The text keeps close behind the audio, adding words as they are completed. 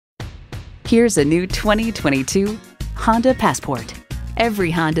Here's a new 2022 Honda Passport. Every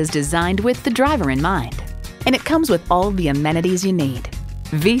Honda is designed with the driver in mind, and it comes with all the amenities you need.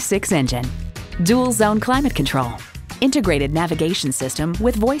 V6 engine, dual zone climate control, integrated navigation system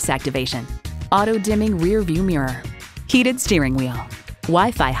with voice activation, auto dimming rear view mirror, heated steering wheel,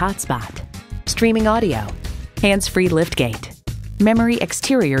 Wi-Fi hotspot, streaming audio, hands-free liftgate, memory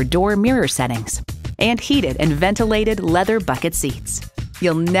exterior door mirror settings, and heated and ventilated leather bucket seats.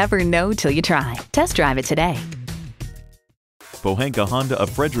 You'll never know till you try. Test drive it today. Pohanka Honda of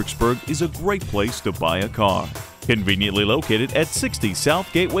Fredericksburg is a great place to buy a car. Conveniently located at 60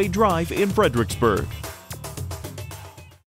 South Gateway Drive in Fredericksburg.